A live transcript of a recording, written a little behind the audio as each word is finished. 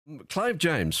Clive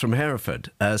James from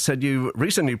Hereford said you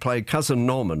recently played Cousin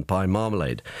Norman by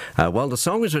Marmalade. Well, the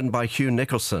song was written by Hugh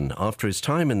Nicholson. After his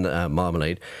time in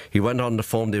Marmalade, he went on to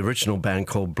form the original band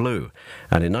called Blue.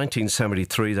 And in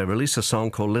 1973, they released a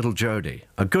song called Little Jody,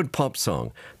 a good pop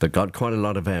song that got quite a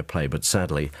lot of airplay, but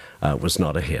sadly was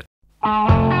not a hit.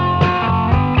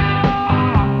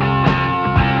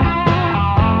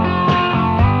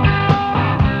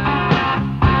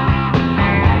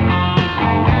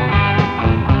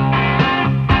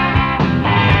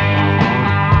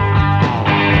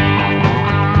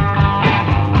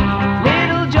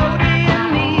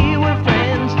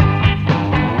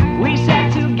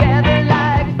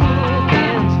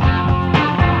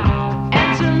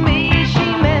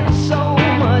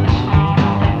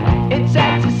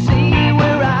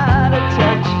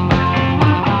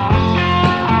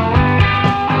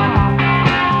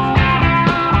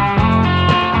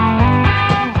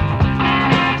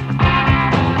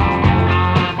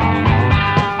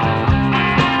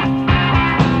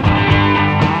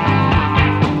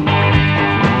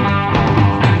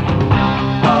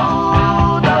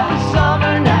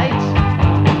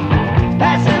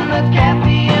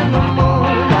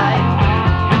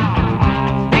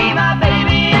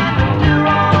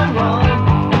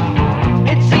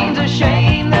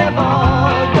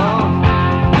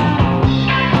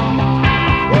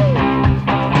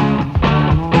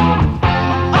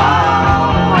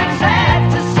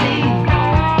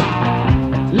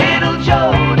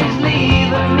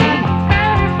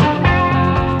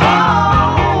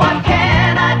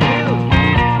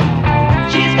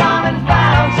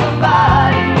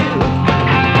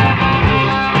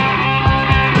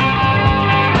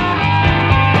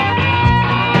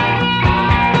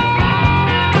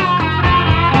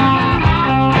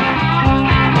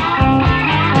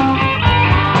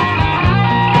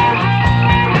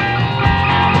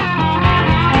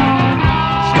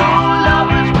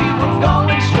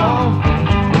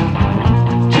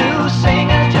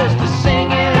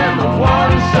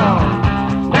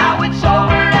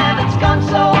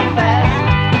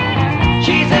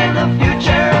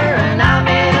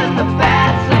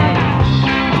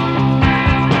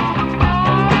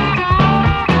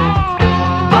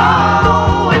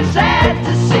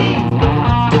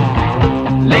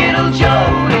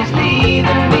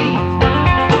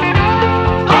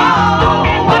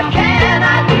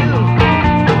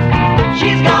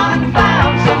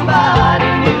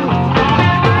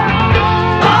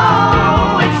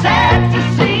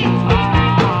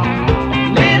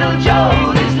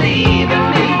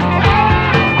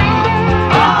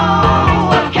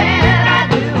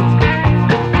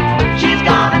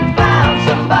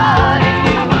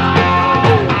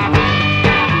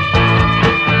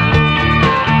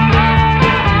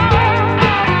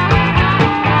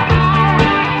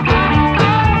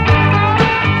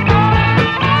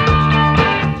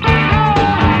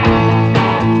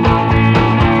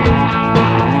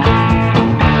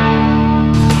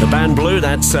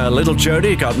 That's Little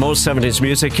Jody. Got more 70s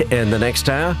music in the next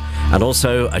hour. And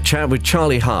also a chat with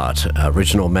Charlie Hart,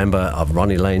 original member of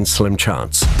Ronnie Lane's Slim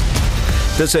Chance.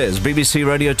 This is BBC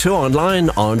Radio 2 online,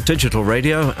 on digital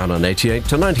radio and on 88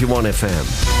 to 91 FM.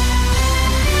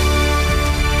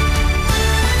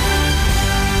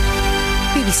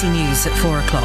 BBC News at 4 o'clock.